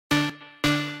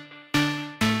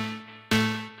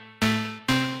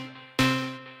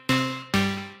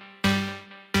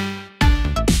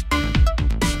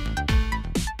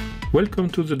Welcome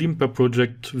to the DIMPA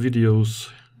project videos.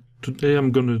 Today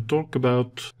I'm going to talk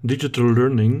about digital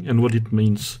learning and what it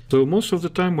means. So most of the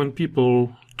time when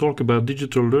people talk about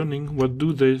digital learning, what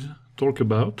do they talk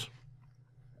about?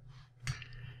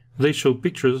 They show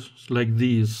pictures like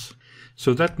these.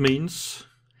 So that means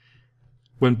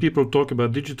when people talk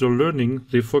about digital learning,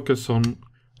 they focus on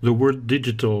the word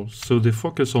digital. So they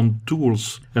focus on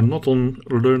tools and not on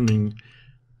learning.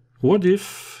 What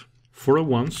if for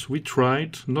once we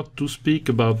tried not to speak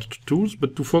about tools,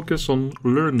 but to focus on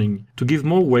learning, to give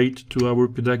more weight to our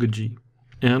pedagogy,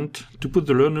 and to put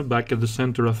the learner back at the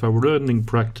center of our learning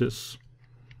practice.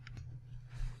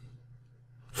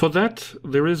 For that,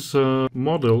 there is a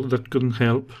model that can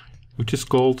help, which is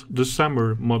called the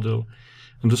SAMR model.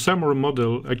 And the SAMR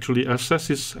model actually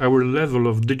assesses our level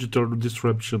of digital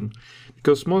disruption.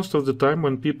 Because most of the time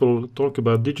when people talk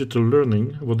about digital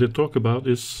learning, what they talk about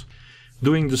is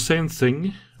doing the same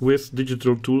thing with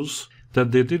digital tools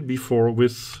that they did before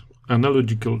with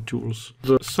analogical tools.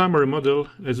 The SAMR model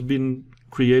has been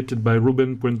created by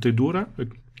Ruben Puentedura,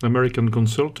 an American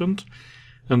consultant,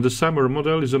 and the SAMR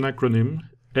model is an acronym.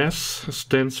 S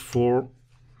stands for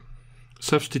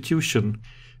substitution,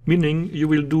 meaning you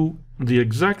will do the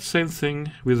exact same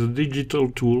thing with a digital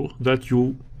tool that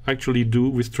you actually do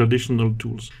with traditional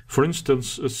tools. For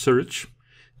instance, a search.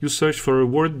 You search for a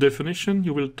word definition,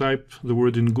 you will type the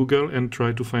word in Google and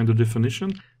try to find a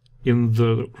definition. In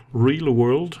the real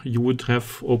world, you would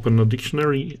have opened a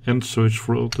dictionary and search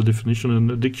for the definition in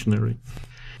the dictionary.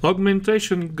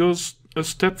 Augmentation goes a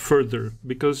step further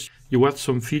because you add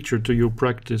some feature to your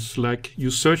practice, like you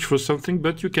search for something,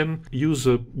 but you can use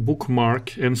a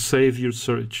bookmark and save your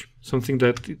search, something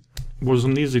that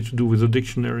wasn't easy to do with a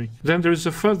dictionary. Then there is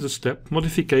a further step,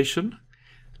 modification,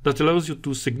 that allows you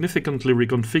to significantly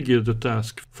reconfigure the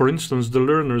task. For instance, the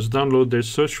learners download their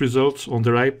search results on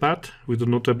their iPad with the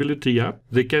Notability app.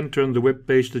 They can turn the web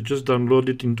page they just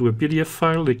downloaded into a PDF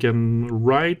file. They can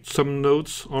write some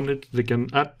notes on it. They can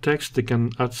add text, they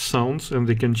can add sounds, and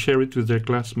they can share it with their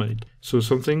classmate. So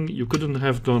something you couldn't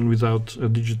have done without a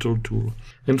digital tool.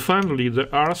 And finally,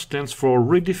 the R stands for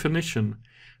Redefinition.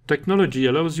 Technology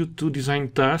allows you to design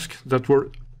tasks that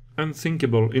were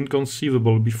unthinkable,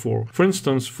 inconceivable before. For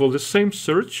instance, for the same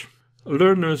search,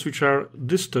 learners which are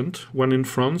distant, one in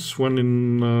France, one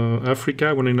in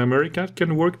Africa, one in America,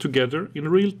 can work together in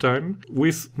real time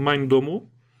with Mindomo,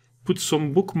 put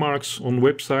some bookmarks on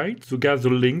website to gather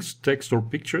links, text or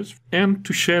pictures, and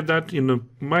to share that in a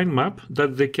mind map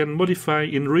that they can modify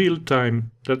in real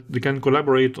time, that they can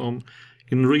collaborate on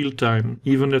in real time,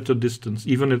 even at a distance,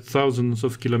 even at thousands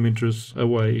of kilometers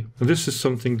away. And this is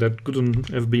something that couldn't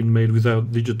have been made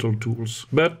without digital tools.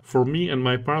 But for me and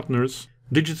my partners,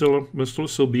 digital must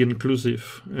also be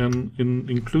inclusive. And in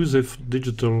inclusive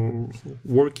digital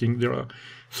working, there are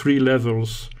 3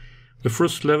 levels. The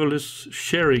first level is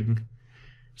sharing.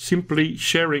 Simply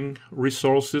sharing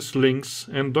resources, links,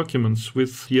 and documents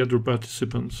with the other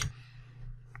participants.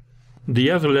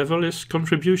 The other level is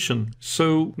contribution.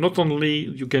 So not only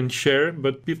you can share,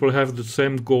 but people have the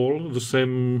same goal, the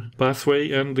same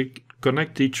pathway, and they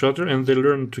connect each other and they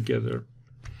learn together.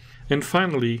 And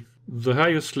finally, the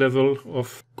highest level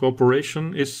of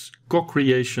cooperation is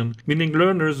co-creation, meaning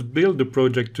learners build the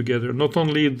project together. Not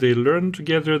only they learn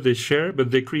together, they share,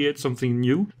 but they create something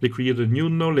new. They create a new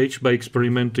knowledge by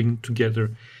experimenting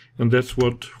together. And that's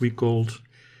what we called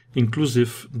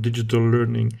inclusive digital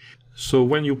learning. So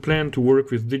when you plan to work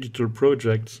with digital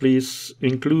projects, please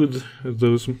include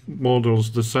those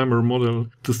models, the SAMR model,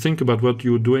 to think about what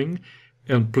you're doing,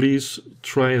 and please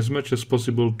try as much as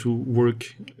possible to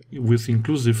work with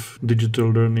inclusive digital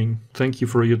learning. Thank you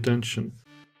for your attention.